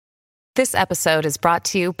This episode is brought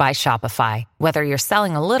to you by Shopify. Whether you're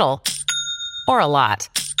selling a little or a lot,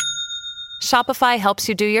 Shopify helps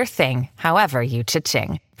you do your thing, however you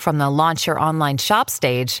cha-ching. From the launch your online shop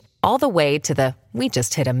stage, all the way to the we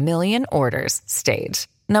just hit 1 million orders stage.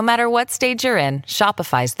 No matter what stage you're in,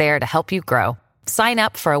 Shopify's there to help you grow. Sign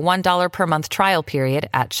up for a $1 per month trial period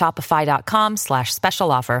at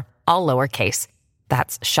shopify.com/special offer, all lowercase.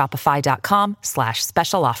 That's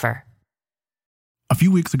shopify.com/special offer. A few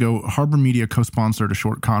weeks ago, Harbor Media co-sponsored a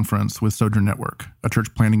short conference with Sojourn Network, a church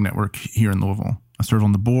planting network here in Louisville. I serve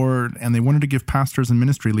on the board, and they wanted to give pastors and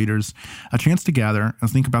ministry leaders a chance to gather and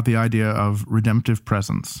think about the idea of redemptive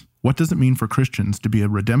presence. What does it mean for Christians to be a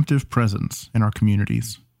redemptive presence in our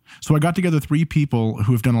communities? So I got together 3 people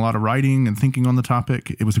who have done a lot of writing and thinking on the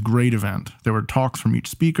topic. It was a great event. There were talks from each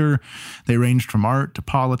speaker. They ranged from art to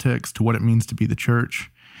politics to what it means to be the church.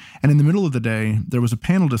 And in the middle of the day, there was a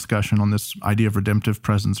panel discussion on this idea of redemptive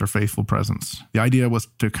presence or faithful presence. The idea was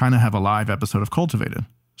to kind of have a live episode of Cultivated.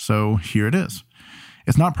 So here it is.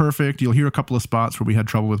 It's not perfect. You'll hear a couple of spots where we had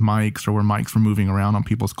trouble with mics or where mics were moving around on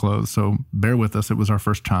people's clothes. So bear with us. It was our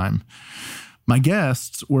first time. My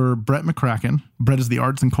guests were Brett McCracken. Brett is the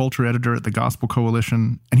arts and culture editor at the Gospel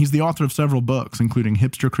Coalition, and he's the author of several books, including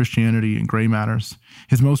Hipster Christianity and Gray Matters.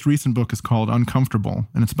 His most recent book is called Uncomfortable,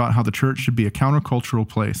 and it's about how the church should be a countercultural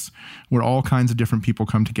place where all kinds of different people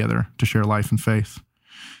come together to share life and faith.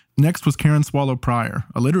 Next was Karen Swallow Pryor,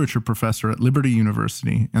 a literature professor at Liberty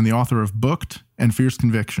University and the author of Booked and Fierce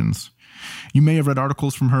Convictions. You may have read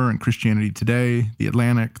articles from her in Christianity Today, The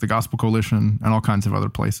Atlantic, the Gospel Coalition, and all kinds of other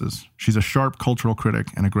places. She's a sharp cultural critic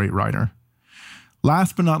and a great writer.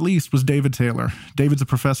 Last but not least was David Taylor. David's a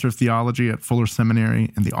professor of theology at Fuller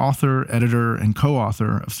Seminary and the author, editor, and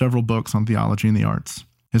co-author of several books on theology and the arts.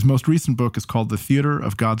 His most recent book is called The Theater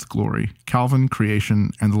of God's Glory, Calvin,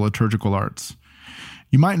 Creation, and the Liturgical Arts.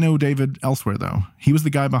 You might know David elsewhere, though. He was the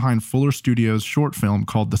guy behind Fuller Studios' short film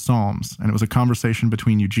called The Psalms, and it was a conversation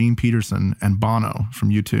between Eugene Peterson and Bono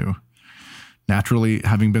from U2. Naturally,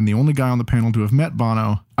 having been the only guy on the panel to have met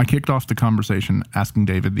Bono, I kicked off the conversation asking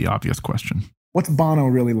David the obvious question. What's Bono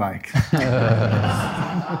really like?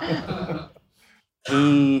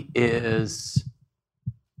 He is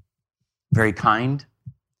very kind,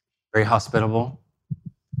 very hospitable.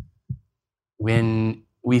 When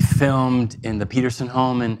we filmed in the Peterson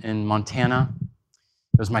home in Montana,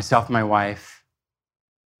 it was myself and my wife,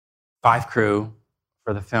 5 crew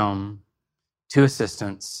for the film, 2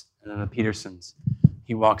 assistants, and then the Petersons.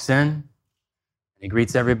 He walks in, and he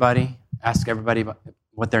greets everybody, asks everybody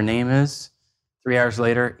what their name is. 3 hours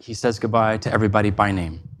later, he says goodbye to everybody by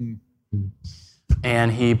name. Mm-hmm.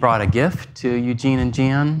 And he brought a gift to Eugene and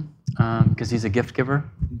Jan, because he's a gift giver.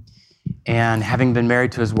 And having been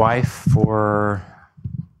married to his wife for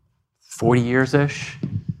 40 years-ish,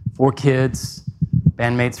 4 kids,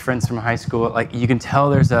 bandmates, friends from high school. Like, you can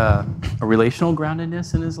tell there's a relational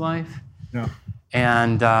groundedness in his life. Yeah.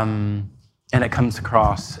 And it comes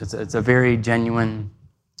across. It's a very genuine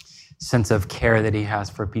sense of care that he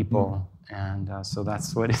has for people. And so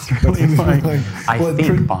that's what it's really like. I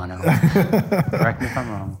think Bono. Correct me if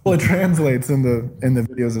I'm wrong. Well, it translates in the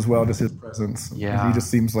videos as well, just his presence. Yeah. He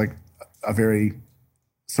just seems like a very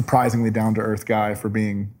surprisingly down-to-earth guy for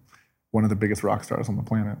being one of the biggest rock stars on the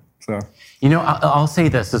planet. So, I'll say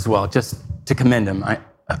this as well, just to commend him. I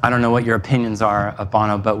don't know what your opinions are of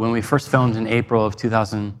Bono, but when we first filmed in April of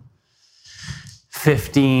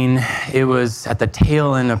 2015, it was at the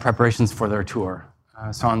tail end of preparations for their tour,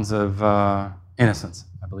 Songs of Innocence,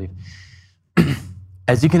 I believe.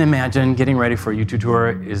 As you can imagine, getting ready for a U2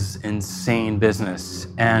 tour is insane business.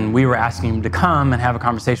 And we were asking him to come and have a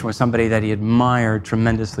conversation with somebody that he admired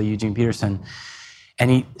tremendously, Eugene Peterson. And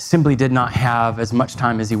he simply did not have as much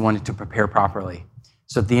time as he wanted to prepare properly.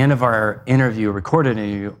 So at the end of our recorded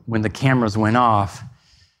interview, when the cameras went off,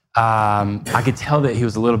 I could tell that he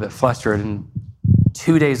was a little bit flustered. And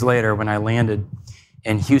 2 days later, when I landed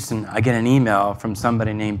in Houston, I get an email from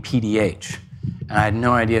somebody named PDH. And I had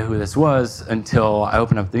no idea who this was until I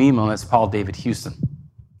opened up the email, and it's Paul David Houston,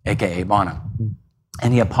 a.k.a. Bono.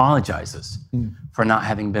 And he apologizes for not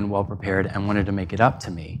having been well prepared and wanted to make it up to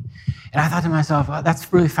me. And I thought to myself, oh,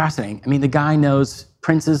 that's really fascinating. I mean, the guy knows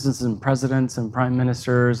princes and presidents and prime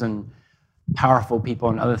ministers and powerful people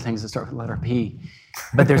and other things that start with the letter P.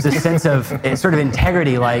 But there's this sense of sort of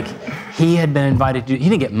integrity, like he had been invited to, he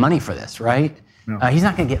didn't get money for this, right? No. He's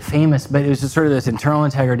not going to get famous, but it was just sort of this internal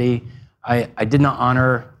integrity. I did not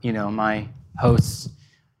honor, my hosts.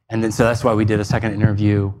 And then so that's why we did a second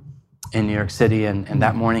interview in New York City. And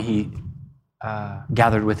that morning he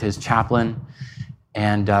gathered with his chaplain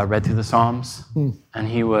and read through the Psalms. And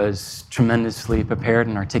he was tremendously prepared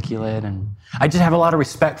and articulate. And I just have a lot of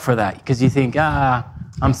respect for that, because you think,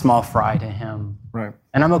 I'm small fry to him. Right.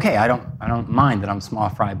 And I'm okay. I don't mind that I'm small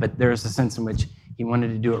fry, but there's a sense in which he wanted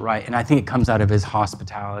to do it right. And I think it comes out of his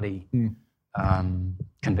hospitality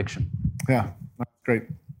conviction. Yeah, that's great.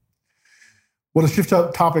 Well, to shift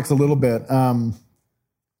up topics a little bit,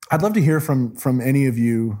 I'd love to hear from any of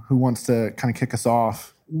you who wants to kind of kick us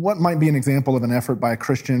off. What might be an example of an effort by a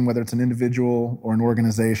Christian, whether it's an individual or an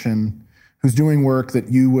organization, who's doing work that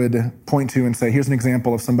you would point to and say, here's an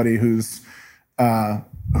example of somebody who's a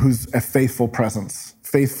faithful presence,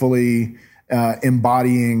 faithfully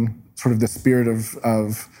embodying sort of the spirit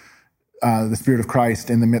of Christ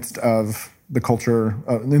in the midst of the culture,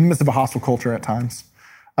 in the midst of a hostile culture at times.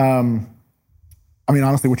 I mean,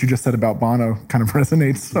 honestly, what you just said about Bono kind of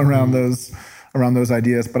resonates around those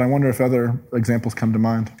ideas. But I wonder if other examples come to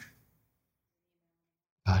mind.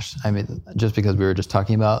 Gosh, I mean, just because we were just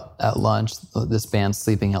talking about at lunch, this band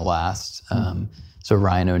Sleeping at Last. So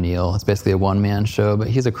Ryan O'Neal, it's basically a one-man show, but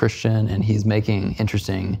he's a Christian and he's making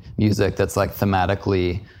interesting music that's like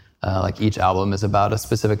thematically, like each album is about a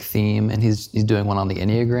specific theme, and he's doing one on the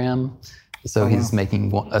Enneagram. So he's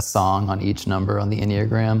making a song on each number on the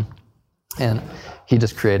Enneagram. And he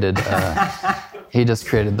just created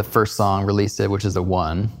the first song, released it, which is a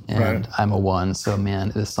 1, and I'm a 1. So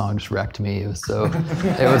man, this song just wrecked me. It was so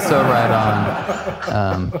right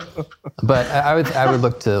on. But I would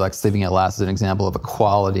look to like Sleeping at Last as an example of a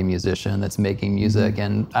quality musician that's making music,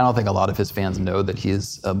 and I don't think a lot of his fans know that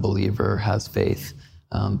he's a believer, has faith.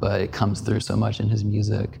 But it comes through so much in his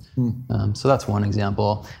music. So that's one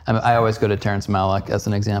example. I always go to Terrence Malick as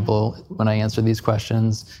an example when I answer these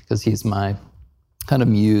questions, because he's my kind of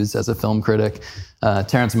muse as a film critic.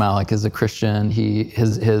 Terrence Malick is a Christian.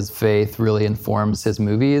 His faith really informs his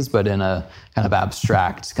movies, but in a kind of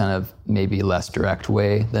abstract, kind of maybe less direct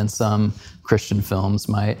way than some Christian films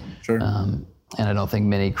might. Sure. And I don't think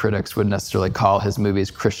many critics would necessarily call his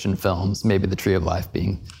movies Christian films, maybe The Tree of Life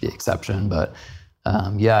being the exception, but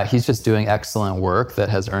he's just doing excellent work that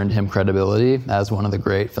has earned him credibility as one of the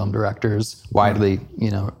great film directors, widely,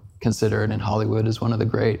 considered in Hollywood as one of the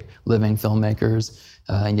great living filmmakers.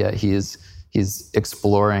 And yet he's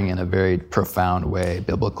exploring in a very profound way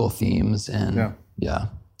biblical themes and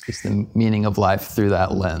just the meaning of life through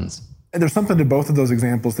that lens. And there's something to both of those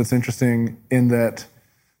examples that's interesting in that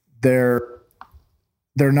they're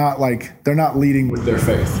not leading with their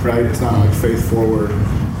faith, right? It's not like faith forward.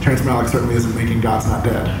 Terrence Malick certainly isn't making God's Not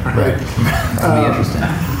Dead, right? That'd be interesting.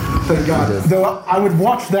 Thank God. Though I would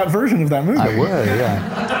watch that version of that movie. I would,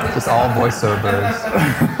 yeah. Just all voiceovers.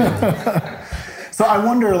 So I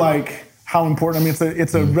wonder, how important. I mean,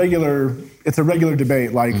 it's a regular debate.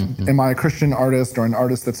 Am I a Christian artist or an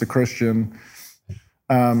artist that's a Christian?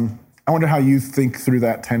 I wonder how you think through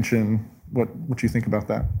that tension. What you think about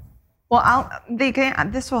that? Well,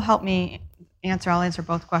 this will help me answer. I'll answer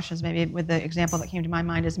both questions. Maybe with the example that came to my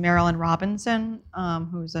mind is Marilyn Robinson,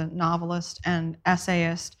 who's a novelist and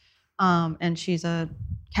essayist, and she's a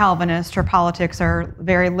Calvinist. Her politics are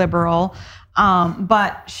very liberal,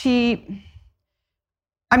 but she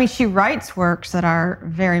writes works that are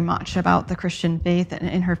very much about the Christian faith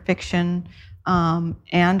in her fiction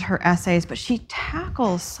and her essays, but she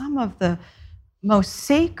tackles some of the most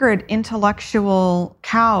sacred intellectual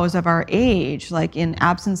cows of our age, like in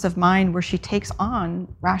Absence of Mind, where she takes on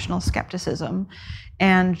rational skepticism.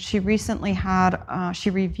 And she recently she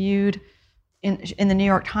reviewed, in the New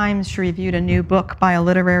York Times, she reviewed a new book by a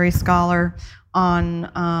literary scholar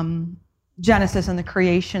on Genesis and the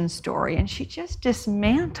creation story. And she just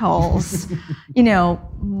dismantles,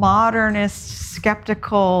 modernist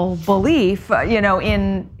skeptical belief,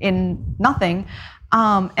 in nothing.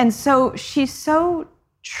 And so she's so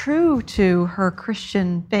true to her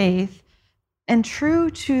Christian faith and true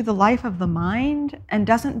to the life of the mind and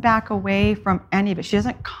doesn't back away from any of it. She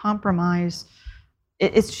doesn't compromise.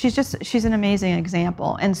 She's an amazing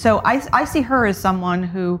example. And so I see her as someone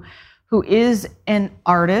who is an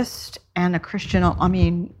artist and a Christian. I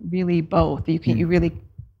mean, really both.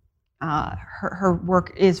 Her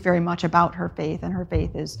work is very much about her faith, and her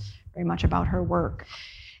faith is very much about her work.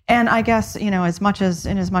 And I guess, as much as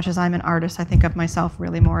I'm an artist, I think of myself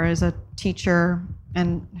really more as a teacher,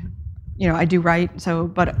 and, I do write,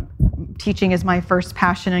 but teaching is my first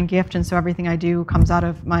passion and gift, and so everything I do comes out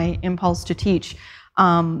of my impulse to teach.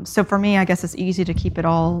 So for me, I guess it's easy to keep it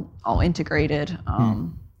all integrated.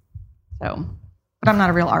 But I'm not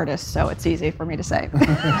a real artist, so it's easy for me to say.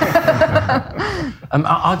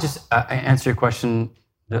 I'll just answer your question,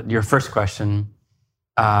 your first question.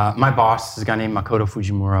 My boss is a guy named Makoto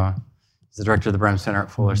Fujimura, He's the director of the Brehm Center at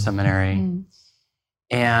Fuller Seminary.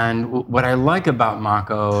 And what I like about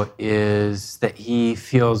Mako is that he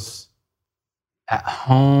feels at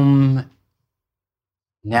home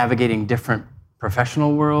navigating different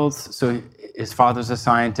professional worlds. So his father's a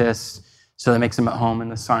scientist, so that makes him at home in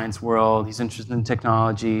the science world. He's interested in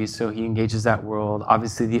technology, so he engages that world.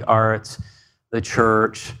 Obviously the arts, the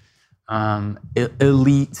church,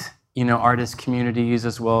 elite, artist communities,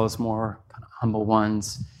 as well as more kind of humble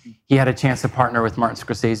ones. He had a chance to partner with Martin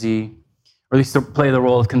Scorsese, or at least to play the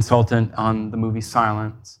role of consultant on the movie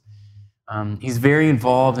Silence. He's very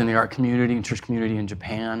involved in the art community and church community in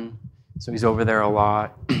Japan, so he's over there a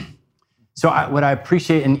lot. So what I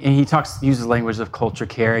appreciate, and he uses language of culture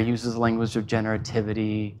care, he uses language of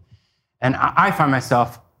generativity, and I find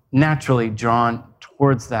myself naturally drawn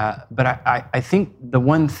towards that. But I think the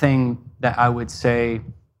one thing that I would say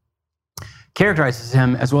characterizes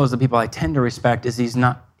him, as well as the people I tend to respect, is he's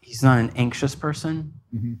not an anxious person.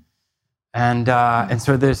 And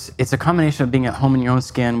so it's a combination of being at home in your own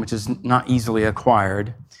skin, which is not easily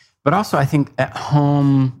acquired, but also I think at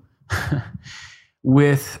home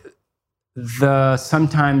with the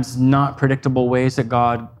sometimes not predictable ways that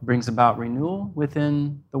God brings about renewal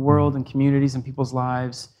within the world and communities and people's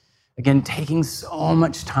lives. Again, taking so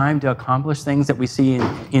much time to accomplish things that we see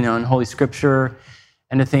in Holy Scripture,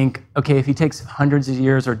 and to think, okay, if he takes hundreds of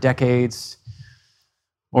years or decades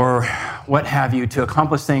or what have you to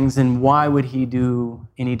accomplish things, then why would he do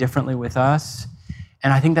any differently with us?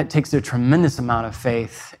 And I think that takes a tremendous amount of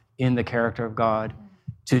faith in the character of God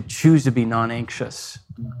to choose to be non-anxious,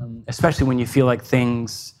 especially when you feel like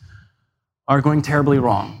things are going terribly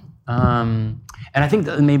wrong. And I think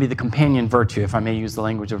that maybe the companion virtue, if I may use the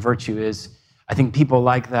language of virtue, is I think people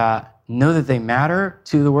like that know that they matter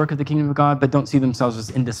to the work of the kingdom of God, but don't see themselves as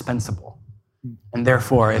indispensable. And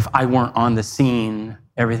therefore, if I weren't on the scene,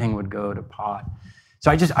 everything would go to pot.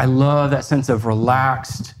 So I love that sense of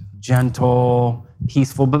relaxed, gentle,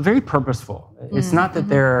 peaceful, but very purposeful. It's not that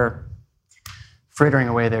they're frittering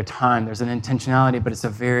away their time. There's an intentionality, but it's a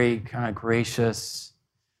very kind of gracious,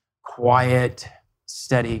 quiet,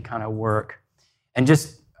 steady kind of work. And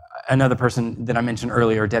just another person that I mentioned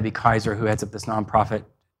earlier, Debbie Kaiser, who heads up this nonprofit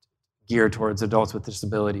geared towards adults with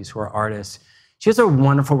disabilities who are artists. She has a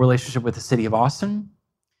wonderful relationship with the city of Austin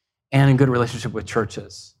and a good relationship with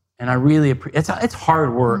churches. And I really appreciate it's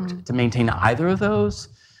hard work to maintain either of those,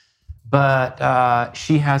 but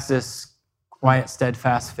she has this quiet,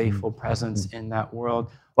 steadfast, faithful presence in that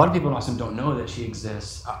world. A lot of people in Austin don't know that she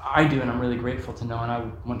exists. I do, and I'm really grateful to know, and I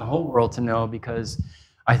want the whole world to know, because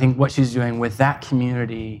I think what she's doing with that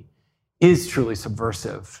community is truly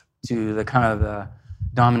subversive to the kind of the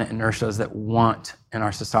dominant inertias that want in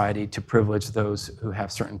our society to privilege those who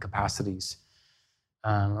have certain capacities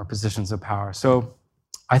or positions of power. So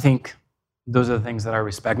I think those are the things that I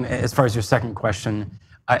respect. And as far as your second question,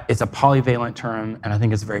 it's a polyvalent term, and I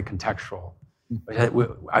think it's very contextual,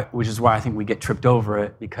 which is why I think we get tripped over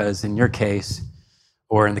it, because in your case,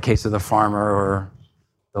 or in the case of the farmer or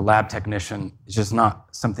the lab technician, it's just not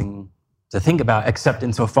something to think about, except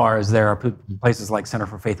insofar as there are places like Center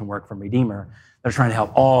for Faith and Work from Redeemer that are trying to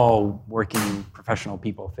help all working professional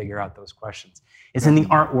people figure out those questions. It's in the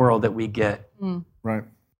art world that we get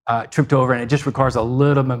tripped over, and it just requires a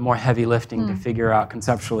little bit more heavy lifting to figure out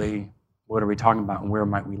conceptually what are we talking about and where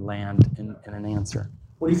might we land in an answer.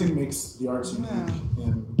 What do you think makes the arts unique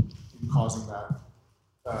in causing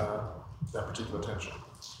that particular tension?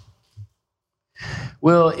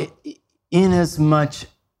 Well, in as much,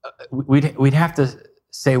 we'd have to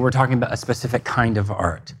say we're talking about a specific kind of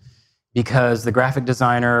art, because the graphic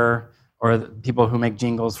designer or the people who make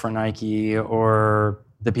jingles for Nike or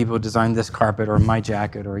the people who design this carpet or my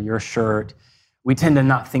jacket or your shirt, we tend to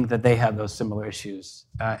not think that they have those similar issues.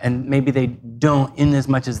 And maybe they don't, in as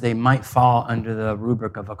much as they might fall under the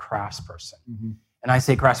rubric of a craftsperson. And I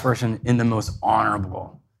say craftsperson in the most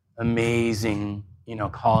honorable, amazing,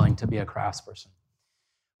 calling to be a craftsperson.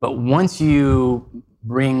 But once you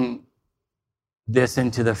bring this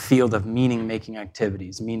into the field of meaning-making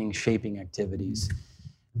activities, meaning-shaping activities,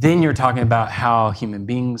 then you're talking about how human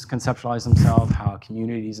beings conceptualize themselves, how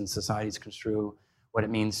communities and societies construe what it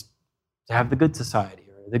means to have the good society,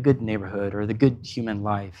 or the good neighborhood, or the good human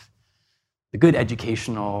life, the good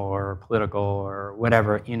educational or political or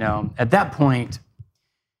whatever. At that point,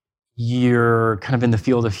 you're kind of in the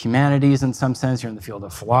field of humanities in some sense, you're in the field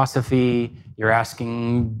of philosophy, you're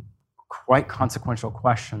asking quite consequential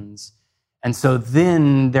questions. And so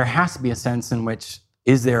then there has to be a sense in which,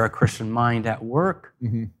 is there a Christian mind at work?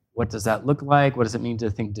 What does that look like? What does it mean to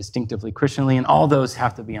think distinctively Christianly? And all those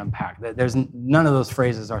have to be unpacked. None of those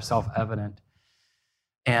phrases are self-evident.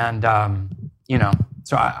 And,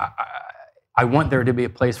 so I want there to be a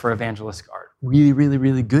place for evangelistic art, really, really,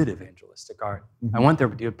 really good evangelistic art. I want there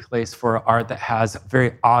to be a place for art that has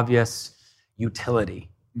very obvious utility.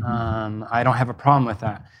 I don't have a problem with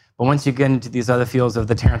that. But once you get into these other fields of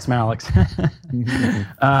the Terrence Malicks,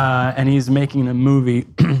 and he's making a movie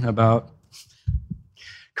about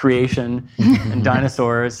creation and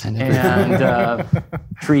dinosaurs and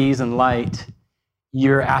trees and light,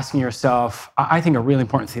 you're asking yourself, I think, a really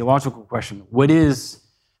important theological question.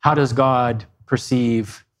 How does God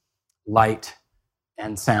perceive light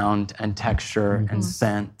and sound and texture and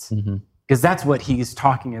scent? Because that's what he's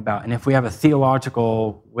talking about. And if we have a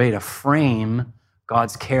theological way to frame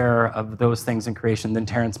God's care of those things in creation, then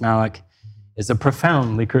Terrence Malick is a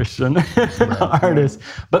profoundly Christian artist,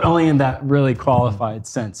 but only in that really qualified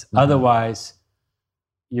sense. Otherwise,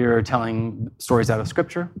 you're telling stories out of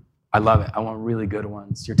Scripture. I love it. I want really good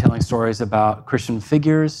ones. You're telling stories about Christian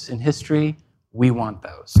figures in history. We want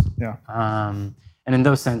those. Yeah. And in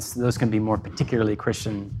those sense, those can be more particularly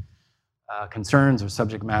Christian concerns or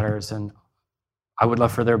subject matters. And I would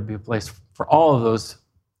love for there to be a place for all of those,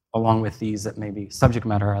 along with these that maybe subject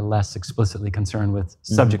matter are less explicitly concerned with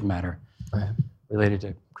subject matter related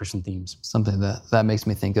to Christian themes. Something that makes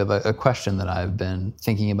me think of a question that I've been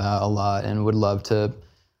thinking about a lot and would love to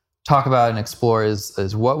talk about and explore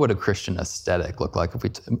is what would a Christian aesthetic look like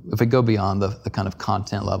if we go beyond the kind of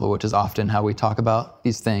content level, which is often how we talk about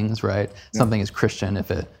these things, right? Yeah. Something is Christian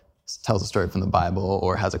if it tells a story from the Bible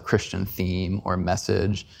or has a Christian theme or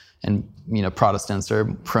message. And Protestants are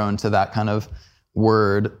prone to that kind of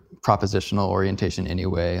word propositional orientation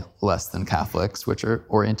anyway, less than Catholics, which are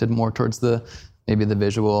oriented more towards maybe the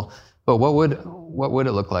visual. But what would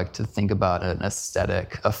it look like to think about an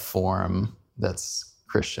aesthetic, a form that's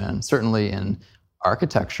Christian? Certainly in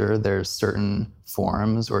architecture, there's certain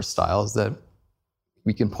forms or styles that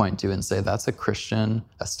we can point to and say that's a Christian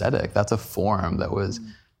aesthetic. That's a form that was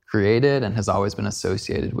created and has always been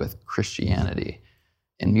associated with Christianity.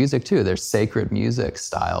 In music too, there's sacred music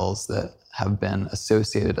styles that have been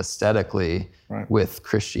associated aesthetically with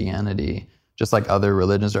Christianity, just like other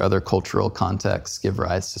religions or other cultural contexts give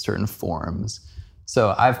rise to certain forms.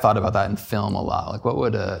 So I've thought about that in film a lot. Like, what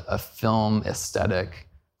would a film aesthetic,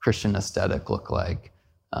 Christian aesthetic look like?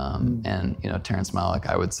 And Terrence Malick,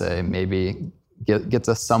 I would say, maybe gets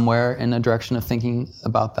us somewhere in a direction of thinking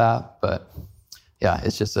about that. But yeah,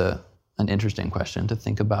 it's just an interesting question to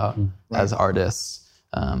think about as artists.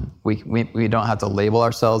 We don't have to label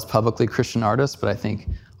ourselves publicly Christian artists, but I think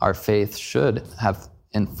our faith should have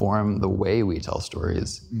informed the way we tell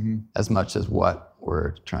stories as much as what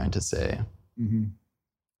we're trying to say.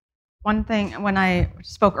 One thing, when I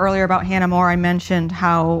spoke earlier about Hannah More, I mentioned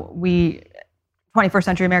how 21st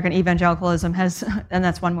century American evangelicalism has, and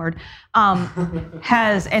that's one word,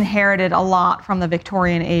 has inherited a lot from the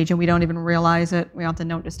Victorian age, and we don't even realize it. We often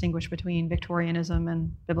don't distinguish between Victorianism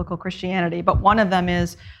and biblical Christianity, but one of them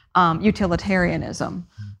is utilitarianism.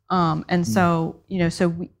 And so,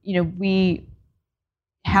 we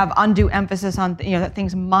have undue emphasis on, that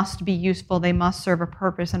things must be useful, they must serve a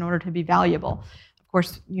purpose in order to be valuable. Of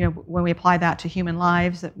course, when we apply that to human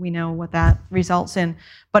lives, that we know what that results in.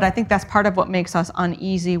 But I think that's part of what makes us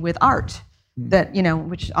uneasy with art, that,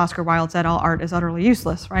 which Oscar Wilde said, all art is utterly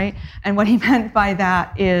useless, right? And what he meant by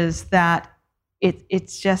that is that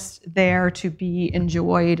it's just there to be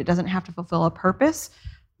enjoyed. It doesn't have to fulfill a purpose,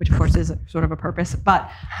 which of course is sort of a purpose. But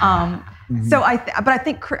so I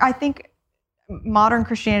think modern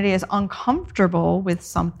Christianity is uncomfortable with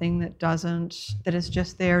something that is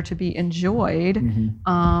just there to be enjoyed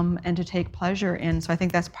and to take pleasure in. So I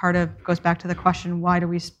think that's goes back to the question, why do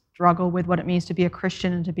we struggle with what it means to be a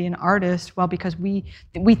Christian and to be an artist? Well, because we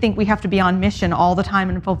think we have to be on mission all the time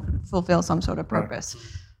and fulfill some sort of purpose.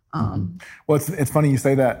 Well, it's funny you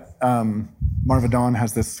say that. Marva Dawn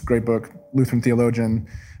has this great book, Lutheran theologian,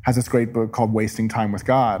 has this great book called Wasting Time with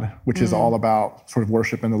God, which is all about sort of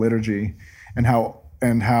worship in the liturgy. And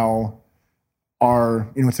how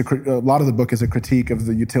our, a lot of the book is a critique of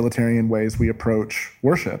the utilitarian ways we approach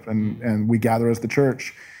worship, and we gather as the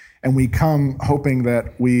church, and we come hoping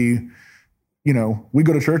that we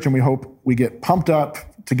go to church and we hope we get pumped up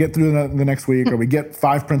to get through the next week, or we get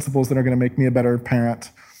 5 principles that are going to make me a better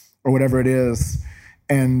parent, or whatever it is.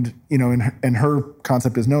 And and her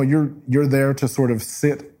concept is, no, you're there to sort of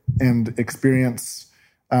sit and experience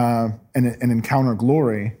and encounter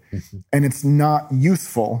glory, and it's not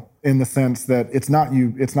useful in the sense that it's not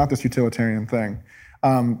this utilitarian thing,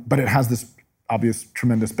 but it has this obvious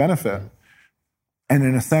tremendous benefit. And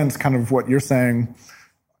in a sense, kind of what you're saying,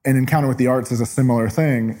 an encounter with the arts is a similar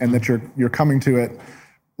thing, and that you're coming to it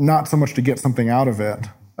not so much to get something out of it,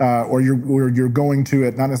 or you're going to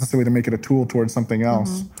it not necessarily to make it a tool towards something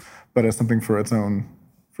else, but as something for its own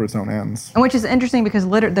ends. And which is interesting because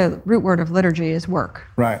the root word of liturgy is work.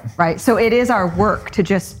 Right. Right. So it is our work to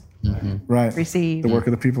just receive the work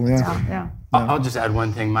of the people. Yeah. I'll just add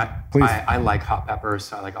one thing. Please. I like hot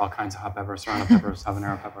peppers. I like all kinds of hot peppers, serrano peppers,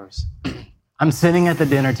 habanero peppers. I'm sitting at the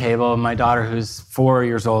dinner table, and my daughter, who's 4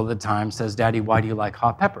 years old at the time, says, "Daddy, why do you like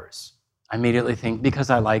hot peppers?" I immediately think, because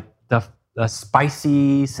I like the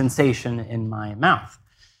spicy sensation in my mouth.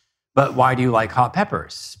 But why do you like hot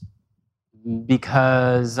peppers?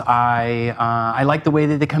 Because I like the way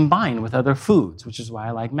that they combine with other foods, which is why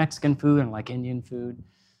I like Mexican food and like Indian food.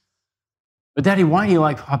 But Daddy, why do you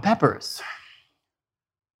like hot peppers?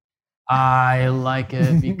 I like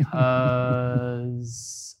it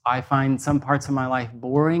because I find some parts of my life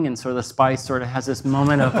boring, and sort of the spice sort of has this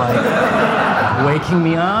moment of like waking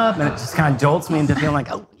me up, and it just kind of jolts me into feeling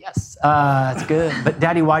like, oh yes, it's good. But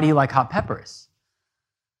Daddy, why do you like hot peppers?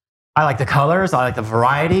 I like the colors. I like the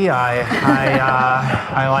variety.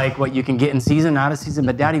 I like what you can get in season, out of season.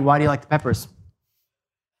 But Daddy, why do you like the peppers?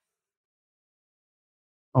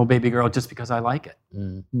 Oh, baby girl, just because I like it.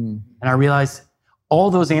 And I realized all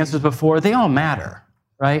those answers before, they all matter,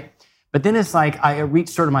 right? But then it's like I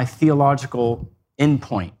reached sort of my theological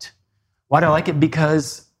endpoint. Why do I like it?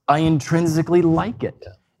 Because I intrinsically like it.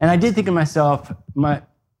 Yeah. And I did think to myself,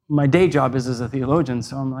 my day job is as a theologian,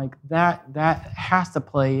 so I'm like, that has to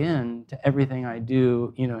play in to everything I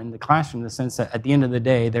do, in the classroom, in the sense that at the end of the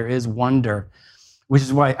day, there is wonder, which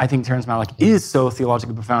is why I think Terrence Malick is so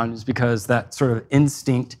theologically profound, is because that sort of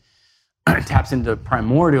instinct taps into the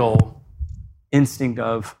primordial instinct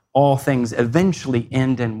of all things eventually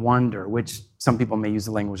end in wonder, which some people may use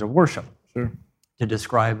the language of worship to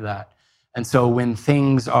describe that. And so when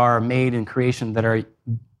things are made in creation that are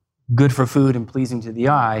good for food and pleasing to the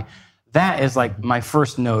eye, that is like my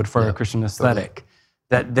first node for a Christian aesthetic,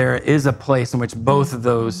 that there is a place in which both of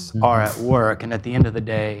those are at work. And at the end of the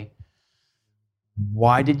day,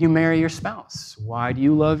 why did you marry your spouse? Why do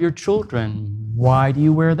you love your children? Why do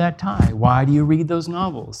you wear that tie? Why do you read those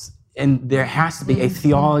novels? And there has to be a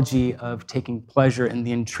theology of taking pleasure in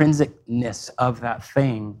the intrinsicness of that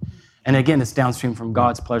thing. And again, it's downstream from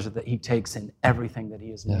God's pleasure that he takes in everything that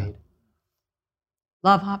he has made.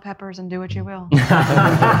 Love hot peppers and do what you will. Wait, hold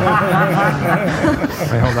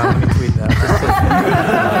on, let me tweet that.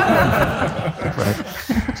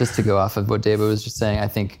 Just to go off of what David was just saying, I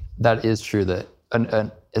think that is true, that an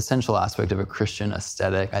essential aspect of a Christian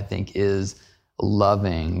aesthetic, I think, is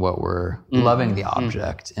loving loving the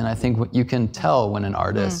object. And I think what you can tell when an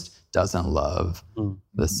artist doesn't love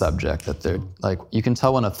the subject, that they're like, you can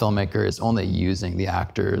tell when a filmmaker is only using the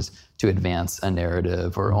actors to advance a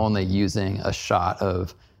narrative, or only using a shot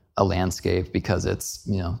of a landscape because it's,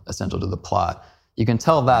 essential to the plot. You can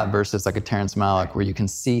tell that versus like a Terrence Malick, where you can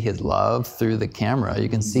see his love through the camera. You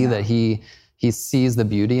can see that he sees the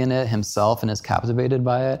beauty in it himself and is captivated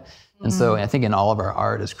by it. And so I think in all of our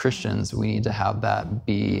art as Christians, we need to have that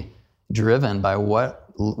be driven by what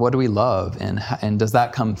do we love, and does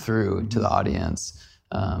that come through to the audience?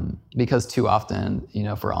 Because too often,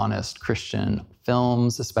 if we're honest, Christian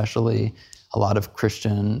films, especially, a lot of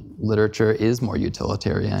Christian literature is more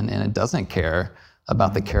utilitarian, and it doesn't care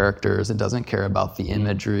about the characters, it doesn't care about the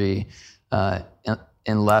imagery,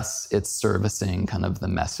 unless it's servicing kind of the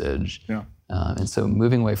message. Yeah. And so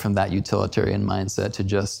moving away from that utilitarian mindset to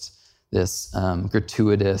just this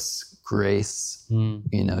gratuitous grace,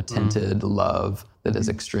 tinted love that is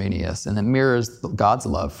extraneous, and it mirrors God's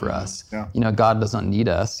love for us. Yeah. God doesn't need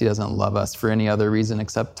us. He doesn't love us for any other reason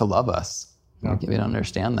except to love us. Yeah. We don't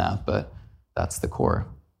understand that, but that's the core.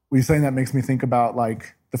 What you're saying that makes me think about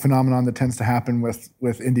like the phenomenon that tends to happen with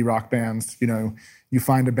indie rock bands. You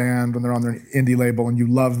find a band when they're on their indie label and you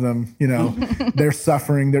love them, they're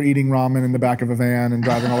suffering, they're eating ramen in the back of a van and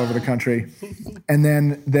driving all over the country. And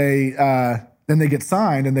then they get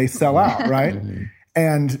signed and they sell out, right?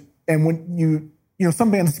 And when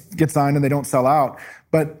some bands get signed and they don't sell out,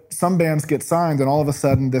 but some bands get signed and all of a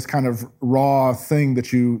sudden this kind of raw thing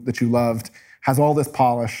that you loved has all this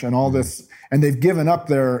polish and all this, and they've given up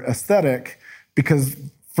their aesthetic because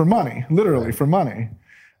for money, literally for money.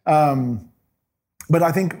 But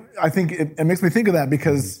I think it makes me think of that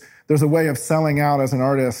because there's a way of selling out as an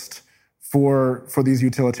artist for these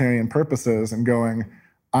utilitarian purposes and going,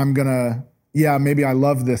 maybe I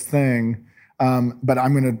love this thing, but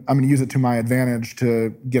I'm gonna use it to my advantage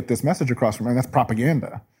to get this message across from me. And that's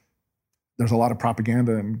propaganda. There's a lot of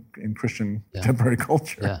propaganda in Christian contemporary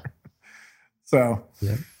culture. Yeah. So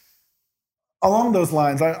along those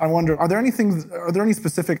lines, I wonder, are there any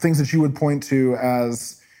specific things that you would point to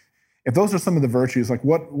as if those are some of the virtues, like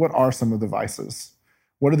what are some of the vices?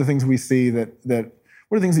 What are the things we see what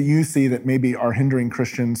are the things that you see that maybe are hindering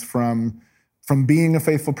Christians from being a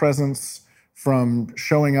faithful presence, from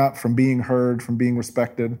showing up, from being heard, from being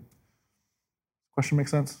respected? Question make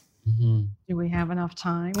sense? Mm-hmm. Do we have enough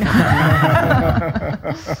time?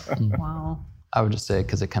 Wow. I would just say,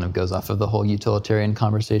 because it kind of goes off of the whole utilitarian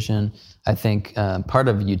conversation, I think part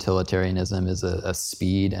of utilitarianism is a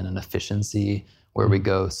speed and an efficiency where we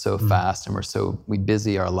go so fast and we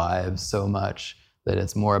busy our lives so much that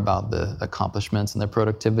it's more about the accomplishments and the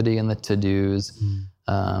productivity and the to-dos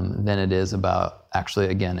than it is about actually,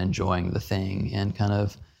 again, enjoying the thing and kind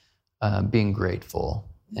of being grateful.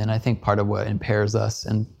 And I think part of what impairs us,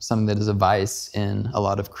 and something that is a vice in a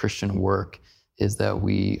lot of Christian work, is that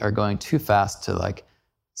we are going too fast to like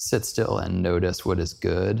sit still and notice what is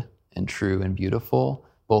good and true and beautiful,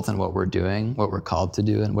 both in what we're doing, what we're called to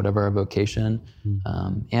do, and whatever our vocation,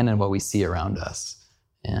 and in what we see around us.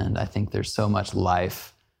 And I think there's so much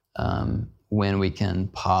life when we can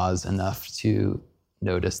pause enough to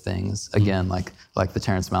notice things. Again, like the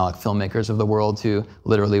Terrence Malick filmmakers of the world, who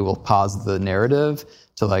literally will pause the narrative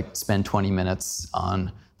to like spend 20 minutes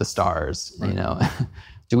on the stars. Right. You know,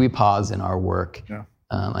 do we pause in our work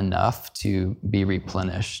enough to be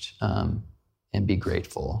replenished and be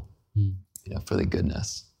grateful, you know, for the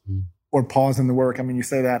goodness? Or pause in the work. I mean, you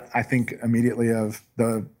say that, I think immediately of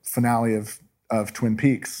the finale of Twin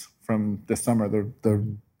Peaks from this summer,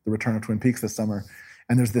 the return of Twin Peaks this summer.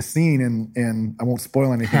 And there's this scene in I won't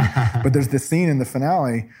spoil anything, but there's this scene in the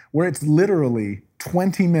finale where it's literally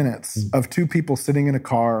 20 minutes of two people sitting in a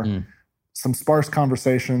car, some sparse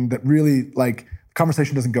conversation that really, like,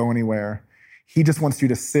 conversation doesn't go anywhere. He just wants you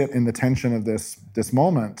to sit in the tension of this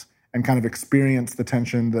moment and kind of experience the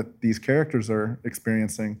tension that these characters are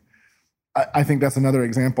experiencing. I think that's another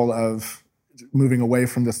example of moving away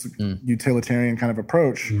from this utilitarian kind of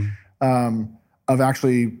approach of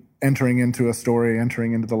actually entering into a story,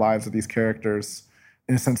 entering into the lives of these characters,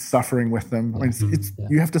 in a sense, suffering with them. I mean,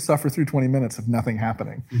 you have to suffer through 20 minutes of nothing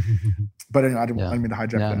happening. But I didn't mean to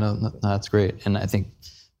hijack that. No, that's great. And I think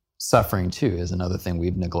suffering, too, is another thing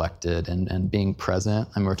we've neglected, and being present.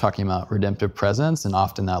 I mean, we're talking about redemptive presence, and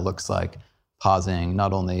often that looks like pausing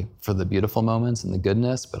not only for the beautiful moments and the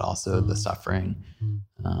goodness, but also the suffering.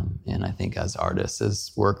 And I think as artists,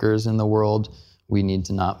 as workers in the world, we need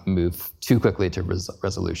to not move too quickly to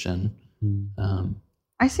resolution.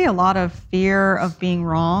 I see a lot of fear of being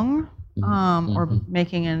wrong, or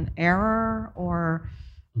making an error, or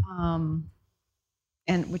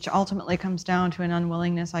and which ultimately comes down to an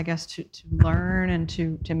unwillingness, I guess, to learn and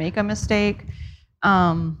to make a mistake.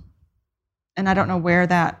 And I don't know where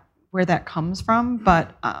that comes from,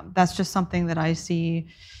 but that's just something that I see,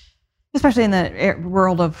 especially in the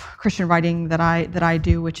world of Christian writing that I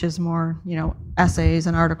do, which is more, you know, essays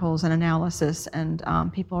and articles and analysis, and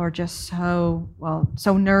people are just so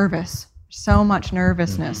nervous, so much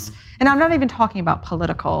nervousness. And I'm not even talking about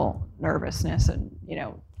political nervousness and, you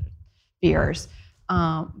know, fears,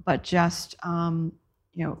 but just, you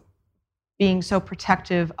know, being so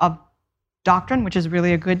protective of doctrine, which is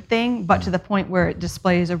really a good thing, but to the point where it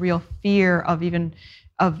displays a real fear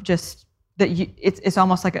of just that it's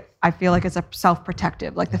almost like I feel like it's a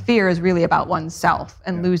self-protective. Like the fear is really about oneself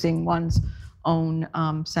and losing one's own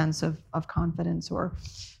sense of confidence. Or,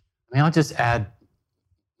 I mean, I'll just add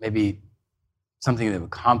maybe something that would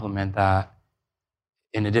complement that.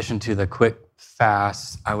 In addition to the quick,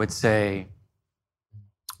 fast, I would say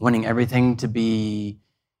wanting everything to be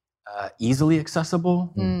easily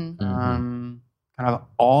accessible, kind of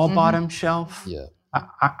all bottom shelf. Yeah,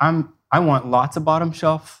 I want lots of bottom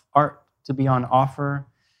shelf art to be on offer,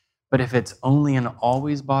 but if it's only an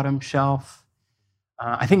always bottom shelf,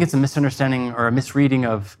 I think it's a misunderstanding or a misreading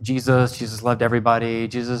of Jesus. Jesus loved everybody.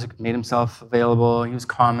 Jesus made himself available. He was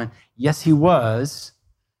common. Yes, he was,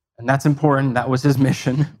 and that's important. That was his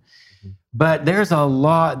mission. But there's a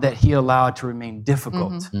lot that he allowed to remain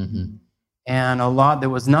difficult, and a lot that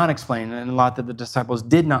was not explained, and a lot that the disciples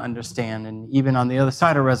did not understand, and even on the other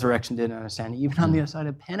side of resurrection didn't understand, even on the other side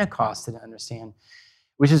of Pentecost didn't understand,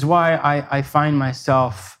 which is why I find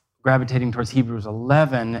myself gravitating towards Hebrews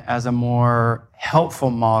 11 as a more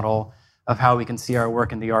helpful model of how we can see our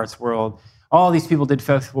work in the arts world. All these people did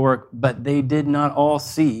faithful work, but they did not all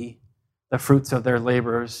see the fruits of their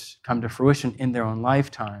labors come to fruition in their own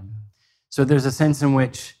lifetime. So there's a sense in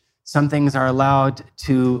which some things are allowed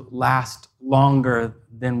to last longer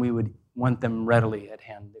than we would want them readily at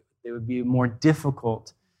hand. They would be more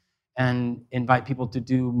difficult and invite people to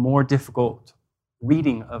do more difficult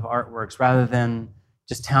reading of artworks rather than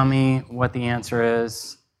just tell me what the answer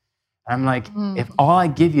is. I'm like, if all I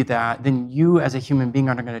give you that, then you as a human being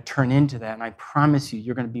are going to turn into that. And I promise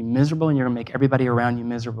you're going to be miserable and you're going to make everybody around you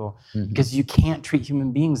miserable because you can't treat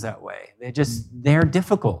human beings that way. They're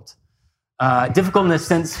difficult. Difficult in the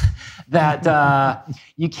sense that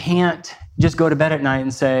you can't just go to bed at night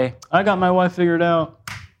and say, I got my wife figured out.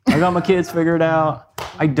 I got my kids figured out.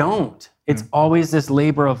 I don't. It's always this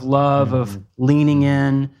labor of love, of leaning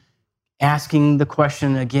in, asking the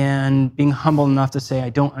question again, being humble enough to say, I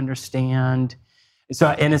don't understand.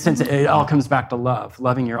 So in a sense, it all comes back to love.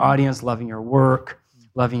 Loving your audience, loving your work,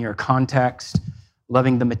 loving your context,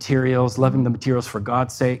 loving the materials for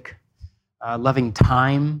God's sake, loving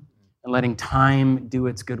time and letting time do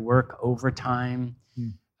its good work over time.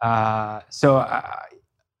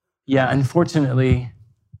 Unfortunately,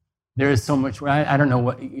 there is so much, I don't know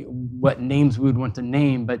what names we would want to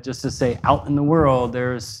name, but just to say out in the world,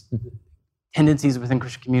 there's tendencies within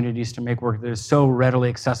Christian communities to make work that is so readily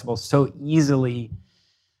accessible, so easily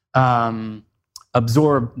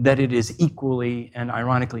absorbed that it is equally and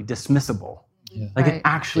ironically dismissible. Yeah. It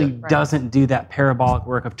actually doesn't do that parabolic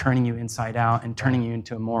work of turning you inside out and turning you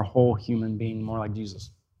into a more whole human being, more like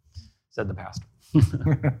Jesus, said the pastor.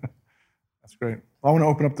 That's great. Well, I want to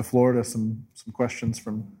open up the floor to some questions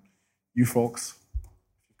from you folks, if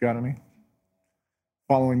you've got any,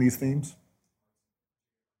 following these themes.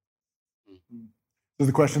 So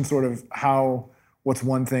the question sort of what's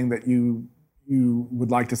one thing that you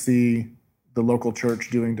would like to see the local church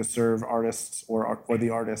doing to serve artists or the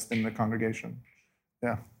artist in the congregation?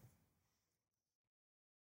 Yeah.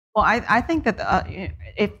 Well, I think that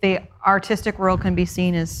if the artistic world can be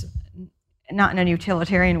seen as not in a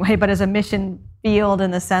utilitarian way, but as a mission field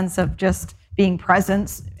in the sense of just being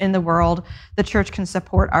present in the world, the church can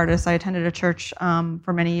support artists. I attended a church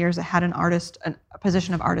for many years that had a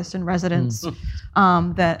position of artist in residence,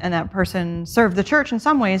 that person served the church in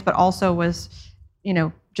some ways, but also was,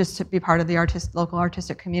 just to be part of the local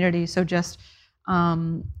artistic community. So just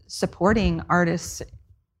supporting artists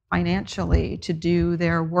financially to do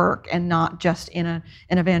their work, and not just in an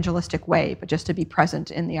evangelistic way, but just to be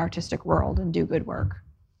present in the artistic world and do good work.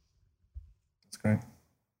 That's great.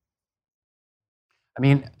 I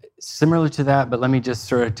mean, similar to that, but let me just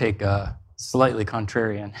sort of take a slightly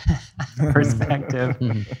contrarian perspective.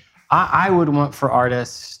 I would want for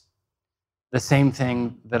artists the same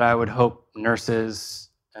thing that I would hope nurses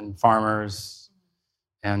and farmers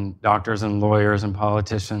and doctors and lawyers and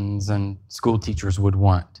politicians and school teachers would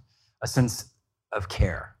want, a sense of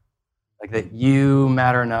care. Like that you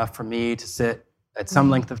matter enough for me to sit at some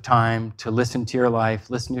length of time to listen to your life,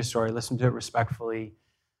 listen to your story, listen to it respectfully,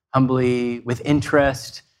 humbly, with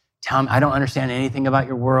interest. Tell me, I don't understand anything about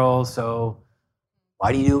your world, so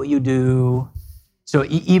why do you do what you do? So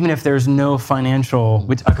even if there's no financial,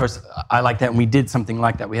 which of course I like that, and we did something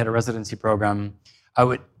like that, we had a residency program,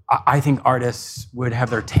 I think artists would have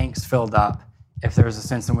their tanks filled up if there's a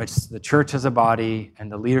sense in which the church as a body,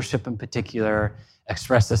 and the leadership in particular,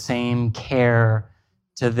 express the same care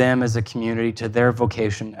to them as a community, to their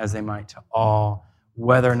vocation, as they might to all,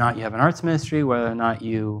 whether or not you have an arts ministry, whether or not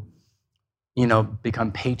you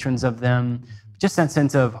become patrons of them. Just that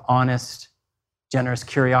sense of honest, generous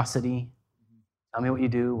curiosity. Tell me what you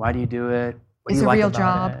do. Why do you do it? What It's do you a like real about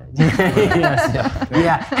job. It? Yes.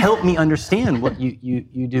 Yeah. Help me understand what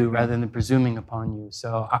you do rather than presuming upon you.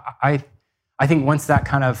 So I think once that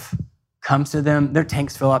kind of comes to them, their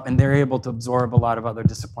tanks fill up and they're able to absorb a lot of other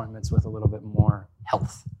disappointments with a little bit more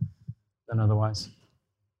health than otherwise.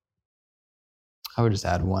 I would just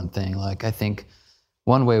add one thing. I think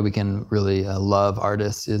one way we can really love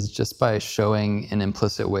artists is just by showing in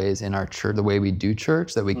implicit ways in our church, the way we do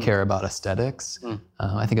church, that we care about aesthetics.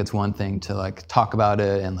 I think it's one thing to talk about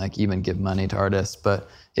it and even give money to artists, but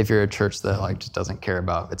if you're a church that just doesn't care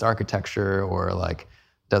about its architecture or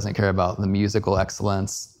doesn't care about the musical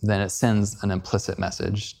excellence, then it sends an implicit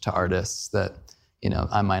message to artists that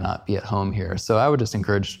I might not be at home here. So I would just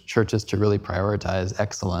encourage churches to really prioritize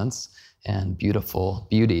excellence and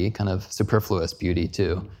beauty, kind of superfluous beauty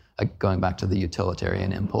too, going back to the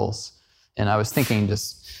utilitarian impulse. And I was thinking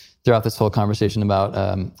just throughout this whole conversation about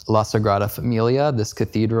La Sagrada Familia, this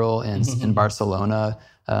cathedral in Barcelona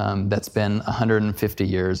that's been 150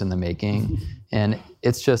 years in the making. And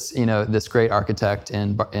it's just, this great architect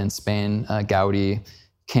in Spain, Gaudi,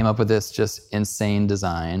 came up with this just insane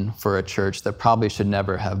design for a church that probably should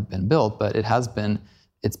never have been built, but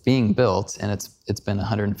it's being built, and it's been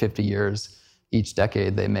 150 years. Each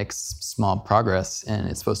decade they make small progress, and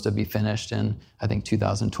it's supposed to be finished in, I think,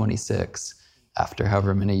 2026, after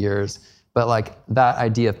however many years. But like that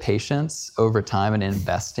idea of patience over time and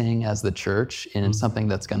investing as the church in something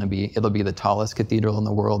that's going to be, it'll be the tallest cathedral in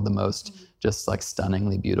the world, the most just like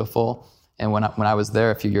stunningly beautiful. And when I was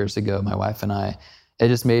there a few years ago, my wife and I, it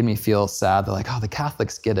just made me feel sad that like, oh, the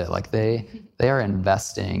Catholics get it. Like they are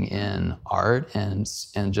investing in art and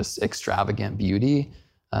just extravagant beauty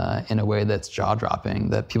in a way that's jaw-dropping,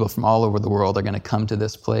 that people from all over the world are going to come to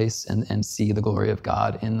this place and see the glory of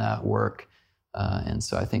God in that work. And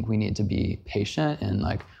so I think we need to be patient and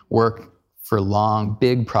like work for long,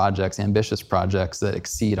 big projects, ambitious projects that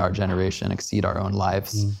exceed our generation, exceed our own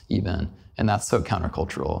lives even. And that's so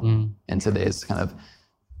countercultural in today's kind of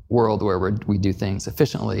world where we do things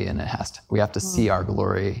efficiently, and we have to see our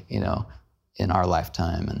glory, you know, in our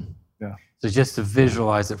lifetime. And so just to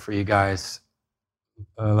visualize it for you guys,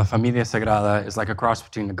 La Familia Sagrada is like a cross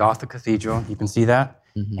between the Gothic Cathedral, you can see that,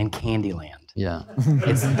 and Candyland. Yeah.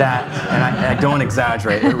 It's that, and I don't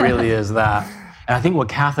exaggerate, it really is that. And I think what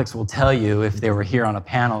Catholics will tell you if they were here on a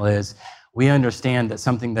panel is, we understand that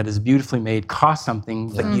something that is beautifully made costs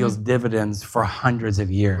something that yields dividends for hundreds of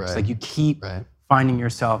years. Right. Like you keep finding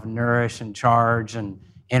yourself nourished and charged and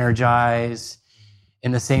energized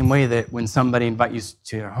in the same way that when somebody invites you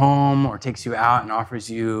to their home or takes you out and offers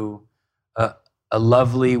you a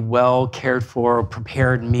lovely, well cared for,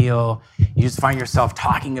 prepared meal, you just find yourself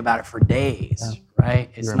talking about it for days, right?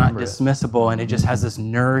 It's not dismissible, and it just has this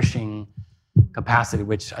nourishing capacity,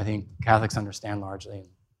 which I think Catholics understand largely.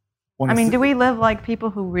 I mean, do we live like people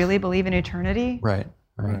who really believe in eternity? Right.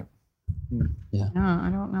 Yeah. No, I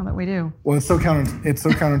don't know that we do. Well, it's so counter to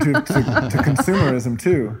consumerism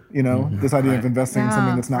too. You know, this idea of investing in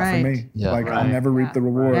something that's not for me. Yeah. Like I'll never reap the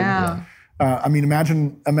reward. Yeah. I mean,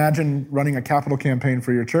 imagine running a capital campaign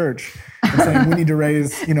for your church and saying we need to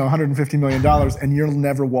raise, $150 million, and you'll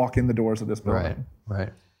never walk in the doors of this building. Right.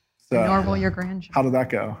 So, Nor will your grandchildren. how did that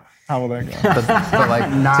go? How will that go? But like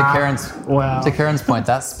to Karen's point,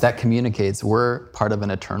 that communicates we're part of an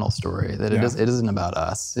eternal story. That it isn't about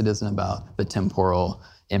us. It isn't about the temporal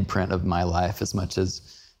imprint of my life as much as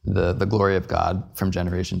the glory of God from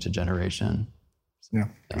generation to generation. Yeah,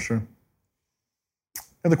 for sure.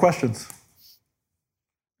 Other questions?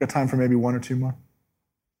 Got time for maybe one or two more?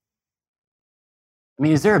 I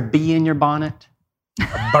mean, is there a bee in your bonnet?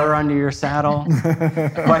 A burr under your saddle?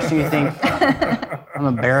 A question you think, I'm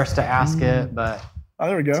embarrassed to ask it, but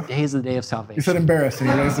there we go. today's the day of salvation. You said embarrassed, and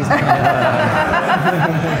you raised his hand.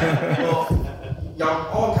 Well, y'all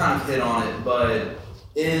all kind of hit on it, but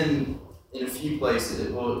in a few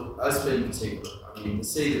places, well, us in particular, I mean, the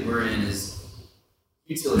city that we're in is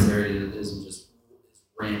utilitarianism just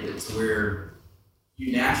rampant, to where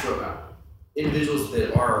individuals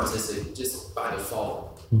that are artistic just by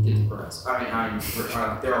default get depressed. I mean,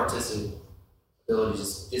 their artistic ability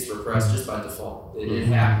just gets repressed just by default. It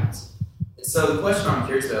happens. And so the question I'm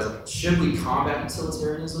curious about is, like, should we combat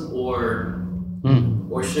utilitarianism, or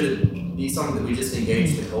should it be something that we just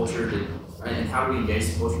engage the culture and how do we engage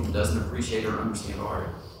the culture that doesn't appreciate or understand art?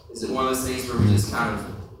 Is it one of those things where we just kind of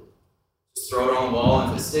just throw it on the wall,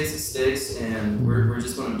 and if it sticks, and we're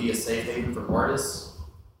just going to be a safe haven for artists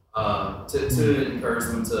to encourage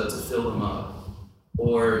them to fill them up?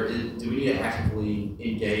 Or do we need to actively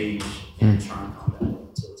engage and try and combat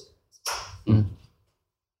utilitarianism?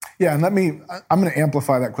 Yeah, and I'm going to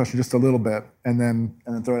amplify that question just a little bit and then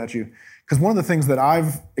throw it at you. Because one of the things that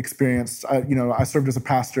I've experienced, I served as a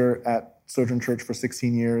pastor at Sojourn Church for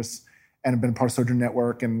 16 years and have been part of Sojourn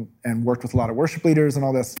Network and worked with a lot of worship leaders and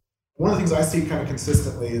all this. One of the things I see kind of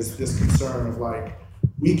consistently is this concern of like,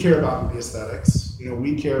 we care about the aesthetics,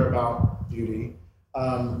 we care about beauty.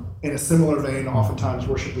 In a similar vein, oftentimes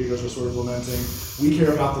worship leaders are sort of lamenting, we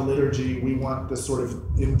care about the liturgy, we want this sort of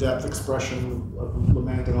in-depth expression of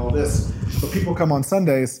lament and all this. But people come on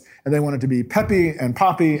Sundays and they want it to be peppy and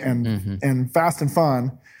poppy and fast and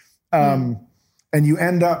fun. And you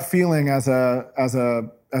end up feeling as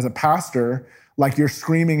a pastor like you're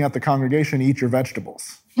screaming at the congregation, eat your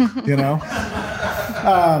vegetables,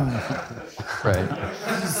 Right.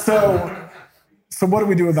 So what do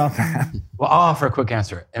we do about that? Well, I'll offer a quick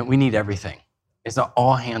answer. And we need everything. It's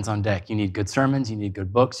all hands on deck. You need good sermons, you need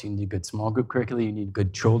good books, you need good small group curricula, you need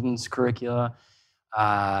good children's curricula.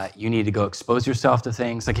 You need to go expose yourself to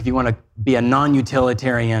things. Like if you want to be a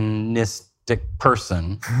non-utilitarianistic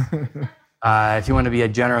person, if you want to be a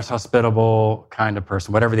generous, hospitable kind of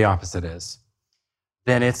person, whatever the opposite is,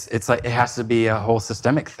 then it's like it has to be a whole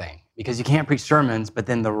systemic thing. Because you can't preach sermons, but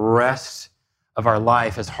then the rest of our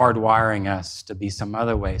life is hardwiring us to be some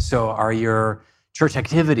other way. So are your church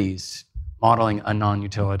activities modeling a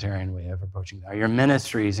non-utilitarian way of approaching that? Are your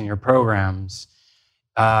ministries and your programs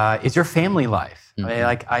is your family life.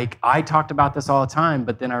 I talked about this all the time,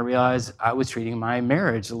 but then I realized I was treating my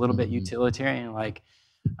marriage a little bit utilitarian. Like,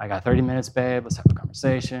 I got 30 minutes, babe. Let's have a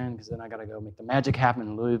conversation, because then I got to go make the magic happen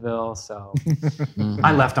in Louisville. So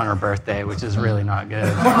I left on her birthday, which is really not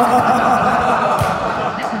good.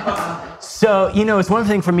 So, it's one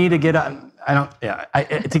thing for me to get up.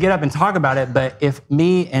 To get up and talk about it. But if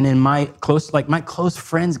me and in my close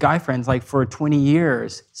friends, guy friends, like for 20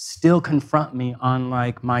 years, still confront me on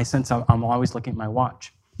like my sense of I'm always looking at my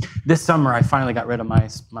watch. This summer, I finally got rid of my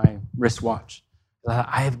wristwatch.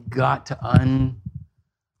 I have got to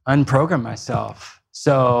unprogram myself.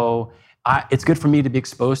 So it's good for me to be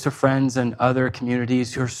exposed to friends and other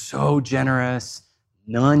communities who are so generous,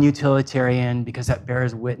 non-utilitarian, because that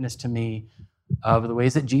bears witness to me of the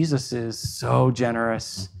ways that Jesus is so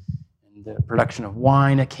generous, and the production of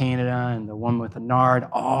wine at Cana and the one with the nard,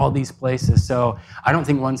 all these places. So I don't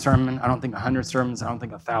think one sermon, I don't think 100 sermons, I don't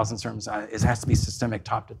think 1,000 sermons. It has to be systemic,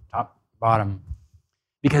 top to top, bottom,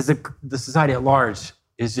 because the society at large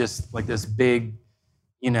is just like this big,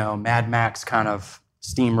 Mad Max kind of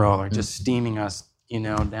steamroller, just steaming us,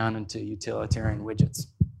 down into utilitarian widgets.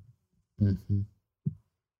 Mm-hmm.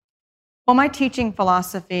 Well, my teaching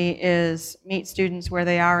philosophy is meet students where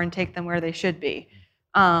they are and take them where they should be.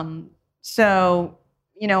 So,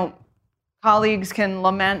 colleagues can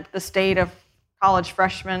lament the state of college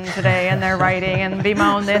freshmen today and their writing and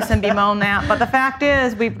bemoan this and bemoan that. But the fact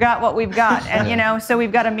is, we've got what we've got. And, so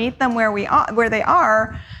we've got to meet them where they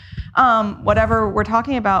are, whatever we're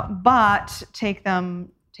talking about, but take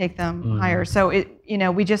them higher. So,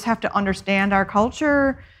 we just have to understand our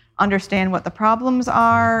culture, understand what the problems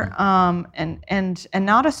are, and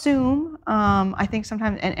not assume. I think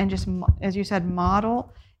sometimes, and just, as you said,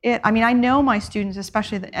 model it. I mean, I know my students,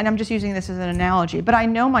 especially, and I'm just using this as an analogy, but I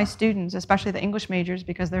know my students, especially the English majors,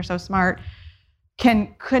 because they're so smart,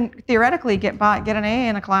 can theoretically get an A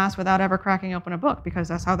in a class without ever cracking open a book, because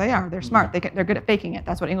that's how they are. They're smart. They're good at faking it.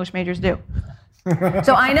 That's what English majors do.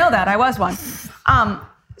 So I know that. I was one.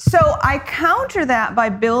 So I counter that by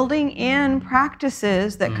building in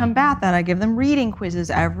practices that combat that. I give them reading quizzes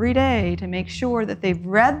every day to make sure that they've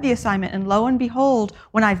read the assignment. And lo and behold,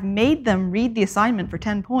 when I've made them read the assignment for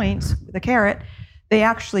 10 points with a carrot, they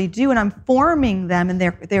actually do. And I'm forming them, and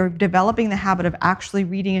they're developing the habit of actually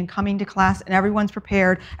reading and coming to class, and everyone's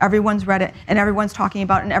prepared, everyone's read it, and everyone's talking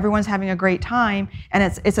about it, and everyone's having a great time. And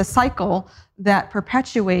it's a cycle that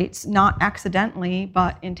perpetuates, not accidentally,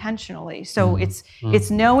 but intentionally. So it's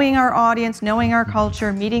knowing our audience, knowing our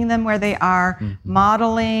culture, meeting them where they are,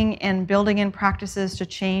 modeling and building in practices to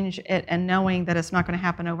change it, and knowing that it's not going to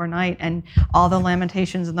happen overnight, and all the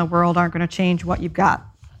lamentations in the world aren't going to change what you've got.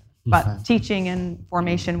 But teaching and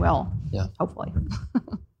formation will, hopefully.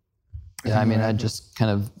 Yeah, I mean, I just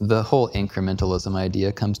kind of, the whole incrementalism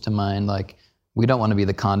idea comes to mind. Like, we don't want to be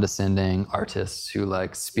the condescending artists who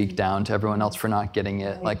like speak down to everyone else for not getting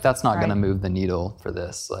it. Like, that's not going to move the needle for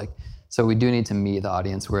this. Like, so we do need to meet the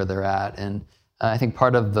audience where they're at. And I think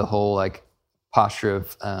part of the whole like posture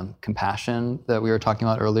of compassion that we were talking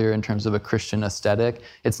about earlier in terms of a Christian aesthetic,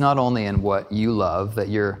 it's not only in what you love that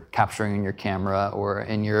you're capturing in your camera or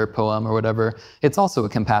in your poem or whatever, it's also a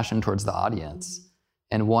compassion towards the audience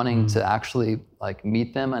and wanting to actually like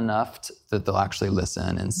meet them enough that they'll actually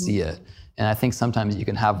listen and see it. And I think sometimes you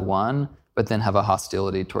can have one, but then have a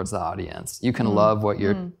hostility towards the audience. You can love what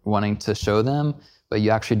you're wanting to show them, but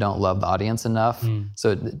you actually don't love the audience enough.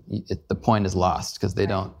 So the point is lost because they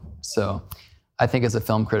don't. So I think as a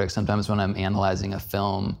film critic, sometimes when I'm analyzing a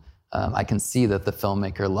film, I can see that the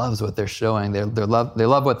filmmaker loves what they're showing. They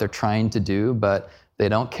love what they're trying to do, but they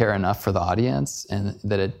don't care enough for the audience, and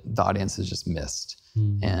that the audience is just missed.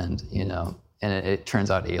 And it turns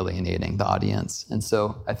out alienating the audience. And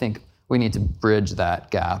so I think we need to bridge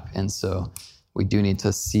that gap. And so we do need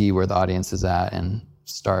to see where the audience is at and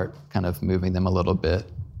start kind of moving them a little bit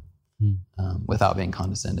without being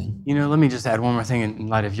condescending. Let me just add one more thing in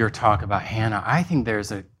light of your talk about Hannah. I think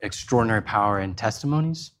there's an extraordinary power in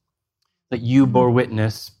testimonies. That you bore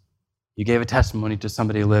witness, you gave a testimony to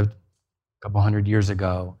somebody who lived a couple hundred years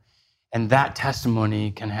ago, and that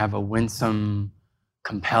testimony can have a winsome,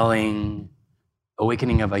 compelling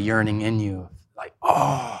awakening of a yearning in you. Like,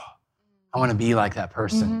 I want to be like that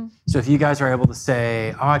person. So if you guys are able to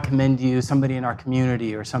say, I commend you, somebody in our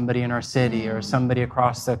community or somebody in our city or somebody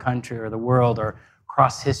across the country or the world or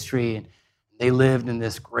across history, and they lived in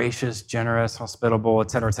this gracious, generous, hospitable, et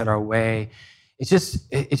cetera, way. It's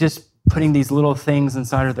just putting these little things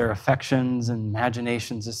inside of their affections and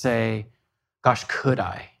imaginations to say, gosh, could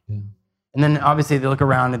I? And then obviously they look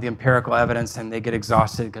around at the empirical evidence and they get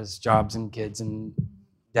exhausted because jobs and kids and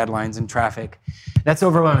deadlines and traffic. That's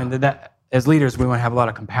overwhelming. That as leaders, we want to have a lot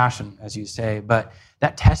of compassion, as you say, but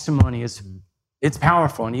that testimony it's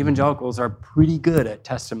powerful, and evangelicals are pretty good at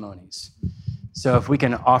testimonies. So if we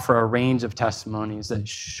can offer a range of testimonies that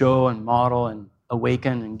show and model and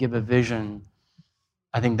awaken and give a vision,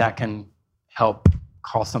 I think that can help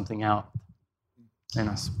call something out in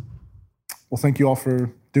us. Well, thank you all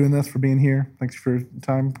for doing this, for being here. Thanks for your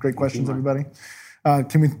time. Great questions, everybody.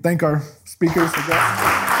 Can we thank our speakers for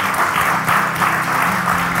that?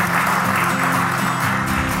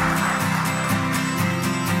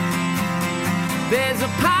 There's a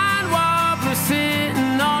pine warbler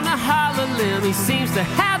sitting on a hollow limb. He seems to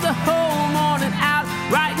have the whole morning out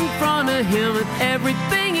right in front of him. And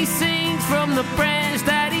everything he sings from the branch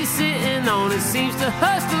that he's sitting on, it seems to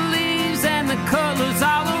hush the leaves and the colors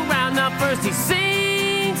all around. Now first he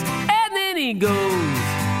sings and then he goes.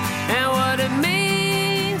 And what it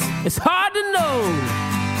means, it's hard to know.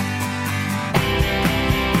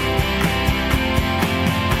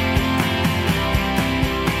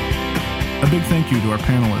 A big thank you to our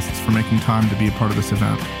panelists for making time to be a part of this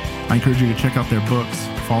event. I encourage you to check out their books,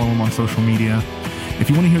 follow them on social media. If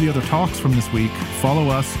you want to hear the other talks from this week, follow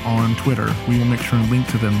us on Twitter. We will make sure and link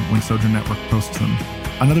to them when Sojourn Network posts them.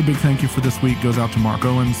 Another big thank you for this week goes out to Mark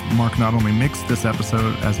Owens. Mark not only mixed this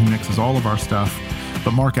episode, as he mixes all of our stuff,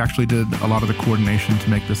 but Mark actually did a lot of the coordination to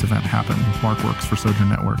make this event happen. Mark works for Sojourn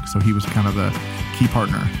Network, so he was kind of the key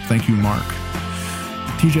partner. Thank you, Mark.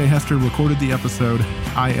 TJ Hester recorded the episode.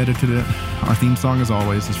 I edited it. Our theme song, as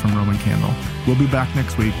always, is from Roman Candle. We'll be back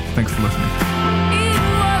next week. Thanks for listening.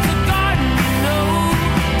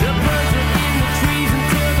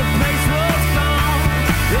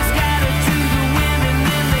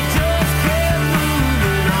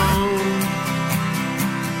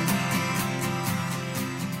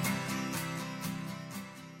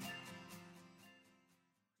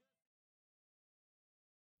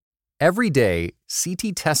 Every day,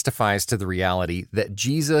 CT testifies to the reality that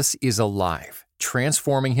Jesus is alive,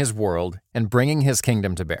 transforming his world and bringing his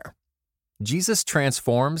kingdom to bear. Jesus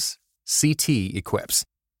transforms, CT equips.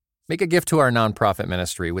 Make a gift to our nonprofit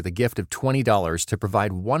ministry with a gift of $20 to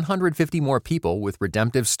provide 150 more people with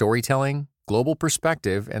redemptive storytelling, global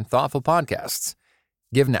perspective, and thoughtful podcasts.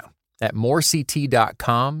 Give now at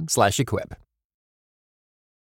morect.com/equip.